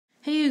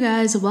Hey you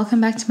guys, welcome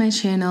back to my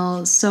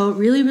channel. So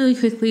really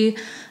quickly,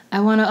 I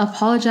want to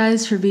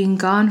apologize for being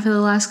gone for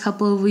the last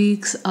couple of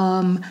weeks.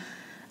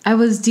 I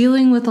was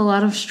dealing with a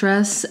lot of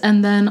stress,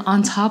 and then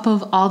on top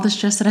of all the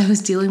stress that I was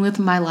dealing with,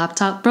 my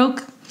laptop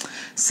broke.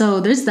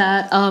 So there's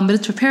that, but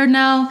it's repaired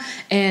now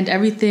and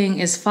everything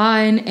is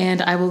fine,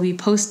 and I will be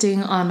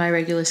posting on my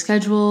regular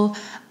schedule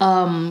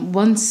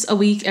once a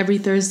week every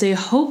Thursday.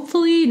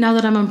 Hopefully, now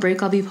that I'm on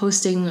break, I'll be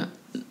posting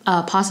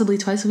possibly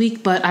twice a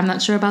week, but I'm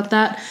not sure about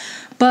that.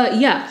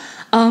 But yeah,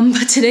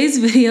 but today's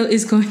video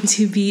is going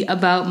to be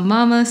about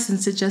Mama,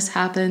 since it just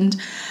happened,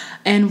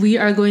 and we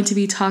are going to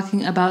be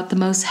talking about the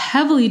most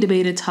heavily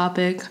debated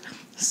topic,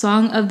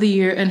 Song of the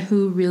Year, and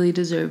who really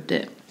deserved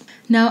it.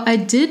 Now, I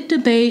did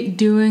debate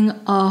doing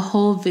a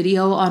whole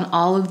video on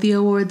all of the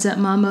awards at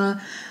Mama,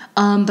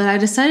 but I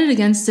decided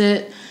against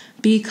it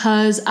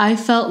because I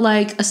felt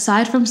like,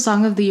 aside from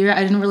Song of the Year,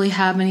 I didn't really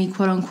have any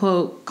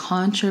quote-unquote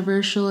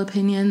controversial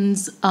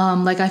opinions.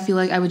 I feel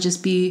like I would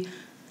just be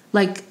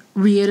like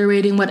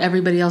reiterating what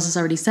everybody else has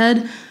already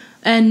said,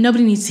 and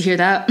nobody needs to hear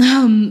that.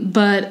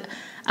 But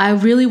I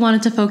really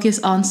wanted to focus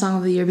on Song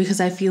of the Year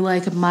because I feel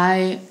like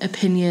my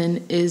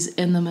opinion is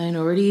in the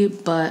minority.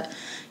 But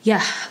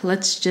yeah,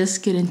 let's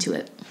just get into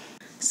it.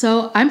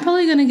 So I'm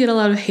probably gonna get a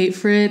lot of hate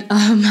for it.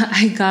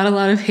 I got a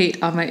lot of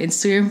hate on my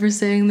Instagram for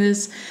saying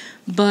this,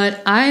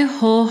 but I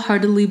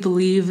wholeheartedly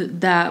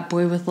believe that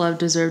Boy With Love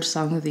deserved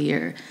Song of the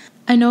Year.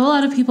 I know a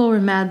lot of people were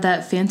mad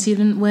that Fancy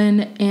didn't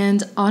win,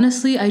 and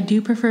honestly, I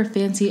do prefer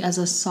Fancy as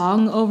a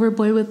song over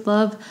Boy With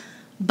Love,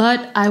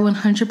 but I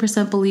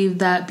 100% believe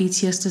that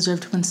BTS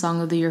deserved to win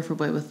Song of the Year for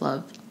Boy With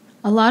Love.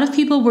 A lot of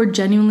people were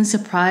genuinely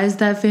surprised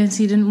that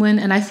Fancy didn't win,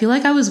 and I feel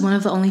like I was one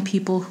of the only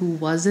people who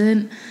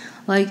wasn't.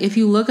 Like, if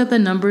you look at the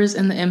numbers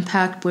and the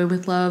impact Boy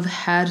With Love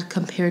had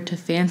compared to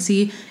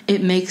Fancy,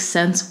 it makes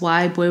sense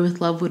why Boy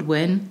With Love would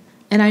win.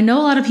 And I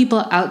know a lot of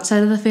people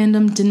outside of the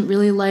fandom didn't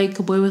really like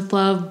Boy With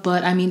Love,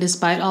 but I mean,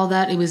 despite all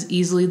that, it was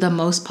easily the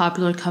most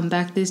popular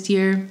comeback this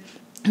year.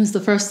 It was the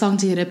first song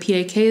to hit a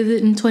PAK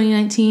in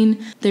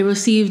 2019. They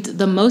received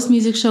the most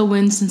music show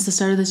wins since the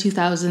start of the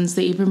 2000s.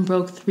 They even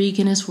broke 3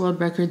 Guinness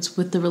World Records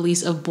with the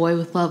release of Boy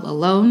With Love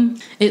alone.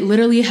 It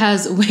literally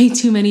has way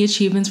too many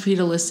achievements for you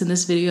to list in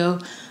this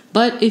video,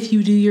 but if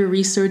you do your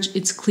research,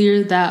 it's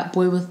clear that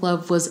Boy With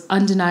Love was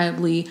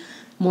undeniably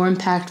more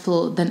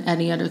impactful than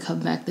any other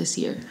comeback this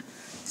year.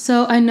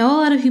 So I know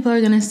a lot of people are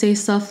going to say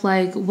stuff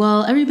like,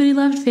 well, everybody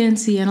loved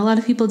Fancy and a lot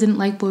of people didn't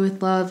like Boy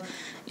With Love,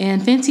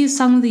 and Fancy is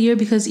Song of the Year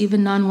because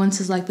even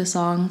non-onces like the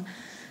song.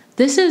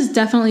 This is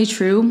definitely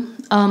true.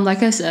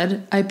 Like I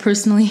said, I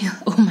personally,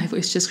 oh, my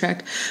voice just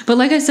cracked. But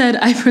like I said,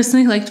 I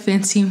personally liked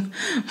Fancy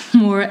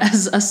more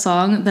as a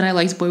song than I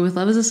liked Boy With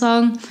Love as a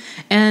song.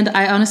 And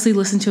I honestly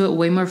listened to it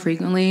way more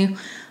frequently.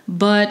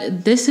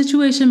 But this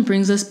situation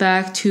brings us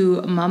back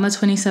to Mama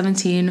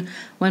 2017,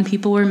 when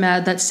people were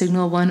mad that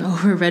Signal won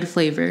over Red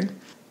Flavor.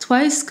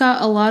 Twice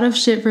got a lot of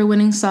shit for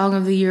winning Song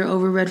of the Year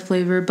over Red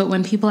Flavor, but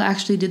when people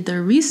actually did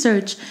their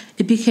research,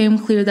 it became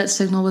clear that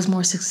Signal was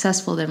more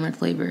successful than Red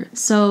Flavor.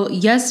 So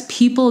yes,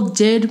 people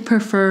did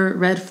prefer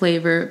Red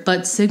Flavor,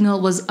 but Signal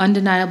was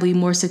undeniably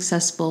more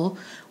successful,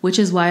 which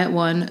is why it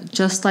won,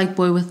 just like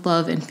Boy With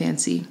Love and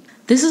Fancy.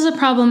 This is a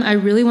problem I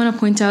really want to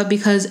point out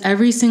because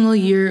every single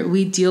year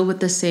we deal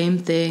with the same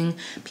thing.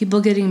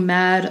 People getting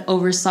mad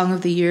over Song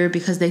of the Year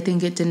because they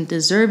think it didn't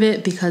deserve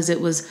it because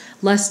it was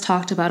less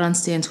talked about on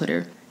Stan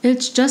Twitter.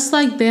 It's just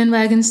like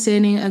bandwagon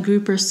standing a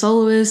group or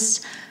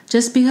soloist.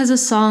 Just because a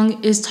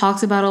song is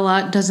talked about a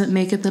lot doesn't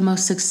make it the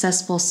most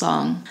successful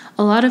song.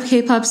 A lot of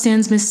K-pop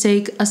stans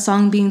mistake a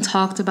song being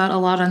talked about a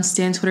lot on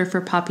Stan Twitter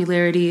for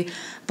popularity,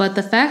 but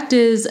the fact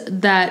is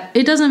that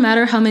it doesn't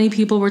matter how many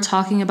people were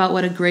talking about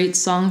what a great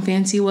song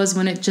Fancy was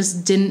when it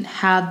just didn't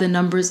have the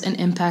numbers and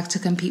impact to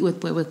compete with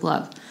Boy With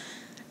Love.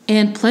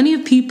 And plenty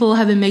of people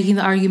have been making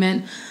the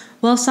argument,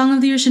 well, Song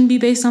of the Year shouldn't be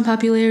based on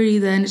popularity,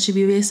 then it should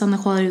be based on the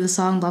quality of the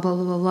song, blah, blah,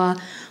 blah, blah,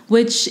 blah.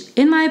 Which,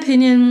 in my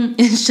opinion,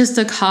 is just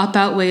a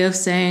cop-out way of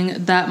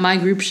saying that my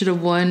group should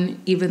have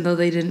won even though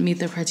they didn't meet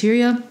their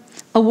criteria.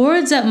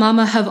 Awards at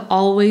Mama have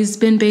always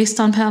been based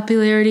on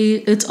popularity.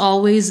 It's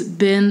always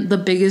been the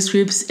biggest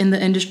groups in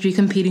the industry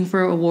competing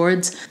for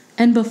awards.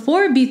 And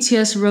before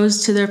BTS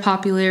rose to their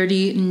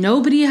popularity,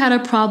 nobody had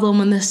a problem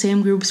when the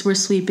same groups were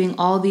sweeping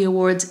all the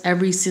awards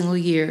every single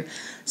year.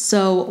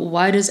 So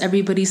why does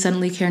everybody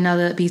suddenly care now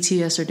that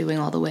BTS are doing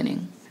all the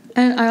winning?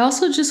 And I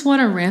also just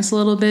want to rant a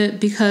little bit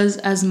because,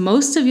 as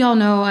most of y'all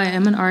know, I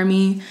am an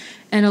ARMY,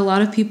 and a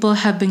lot of people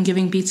have been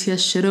giving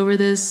BTS shit over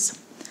this.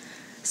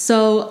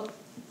 So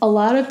a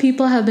lot of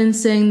people have been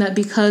saying that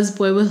because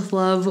Boy With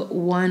Love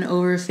won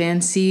over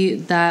Fancy,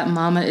 that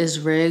Mama is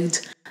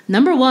rigged.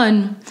 Number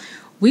one,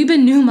 we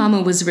knew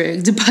Mama was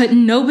rigged, but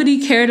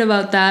nobody cared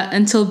about that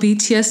until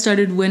BTS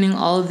started winning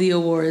all of the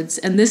awards.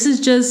 And this is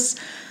just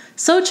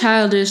so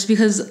childish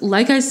because,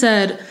 like I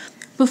said,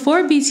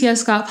 before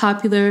BTS got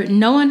popular,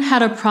 no one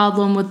had a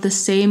problem with the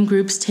same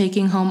groups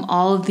taking home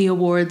all of the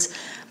awards.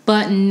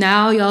 But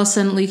now y'all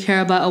suddenly care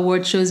about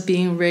award shows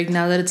being rigged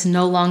now that it's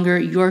no longer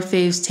your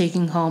faves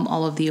taking home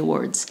all of the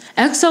awards.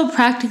 EXO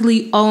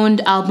practically owned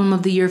Album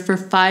of the Year for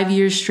 5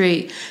 years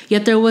straight,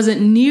 yet there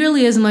wasn't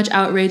nearly as much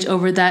outrage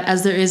over that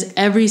as there is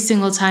every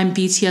single time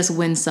BTS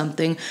wins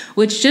something,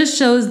 which just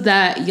shows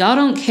that y'all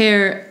don't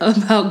care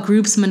about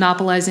groups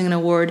monopolizing an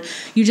award,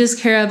 you just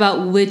care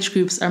about which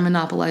groups are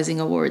monopolizing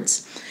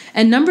awards.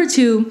 And number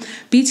 2,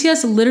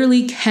 BTS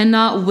literally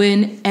cannot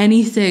win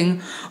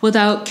anything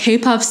without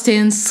K-pop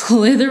stans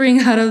slithering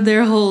out of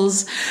their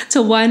holes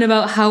to whine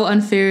about how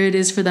unfair it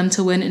is for them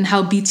to win and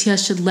how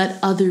BTS should let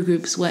other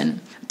groups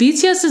win.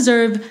 BTS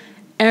deserve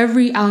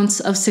every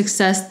ounce of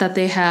success that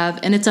they have,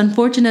 and it's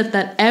unfortunate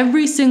that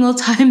every single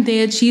time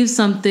they achieve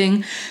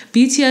something,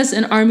 BTS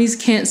and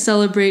ARMYs can't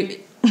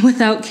celebrate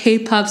without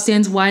K-pop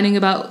stans whining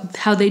about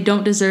how they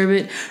don't deserve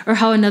it, or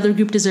how another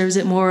group deserves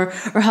it more,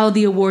 or how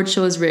the award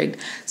show is rigged.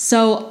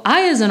 So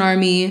I, as an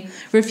ARMY,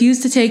 refuse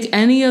to take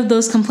any of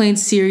those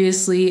complaints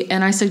seriously,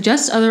 and I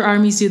suggest other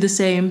ARMYs do the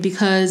same,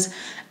 because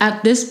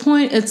at this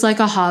point, it's like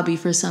a hobby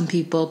for some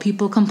people.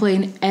 People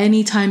complain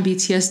anytime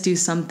BTS do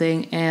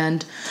something,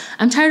 and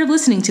I'm tired of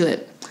listening to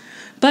it.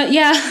 But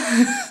yeah,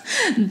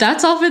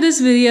 that's all for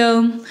this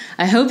video.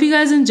 I hope you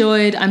guys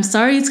enjoyed. I'm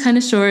sorry it's kind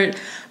of short,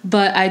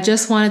 but I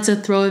just wanted to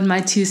throw in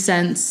my 2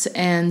 cents.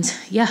 And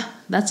yeah,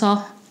 that's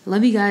all.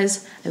 Love you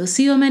guys. I will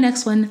see you on my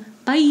next one.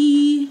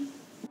 Bye.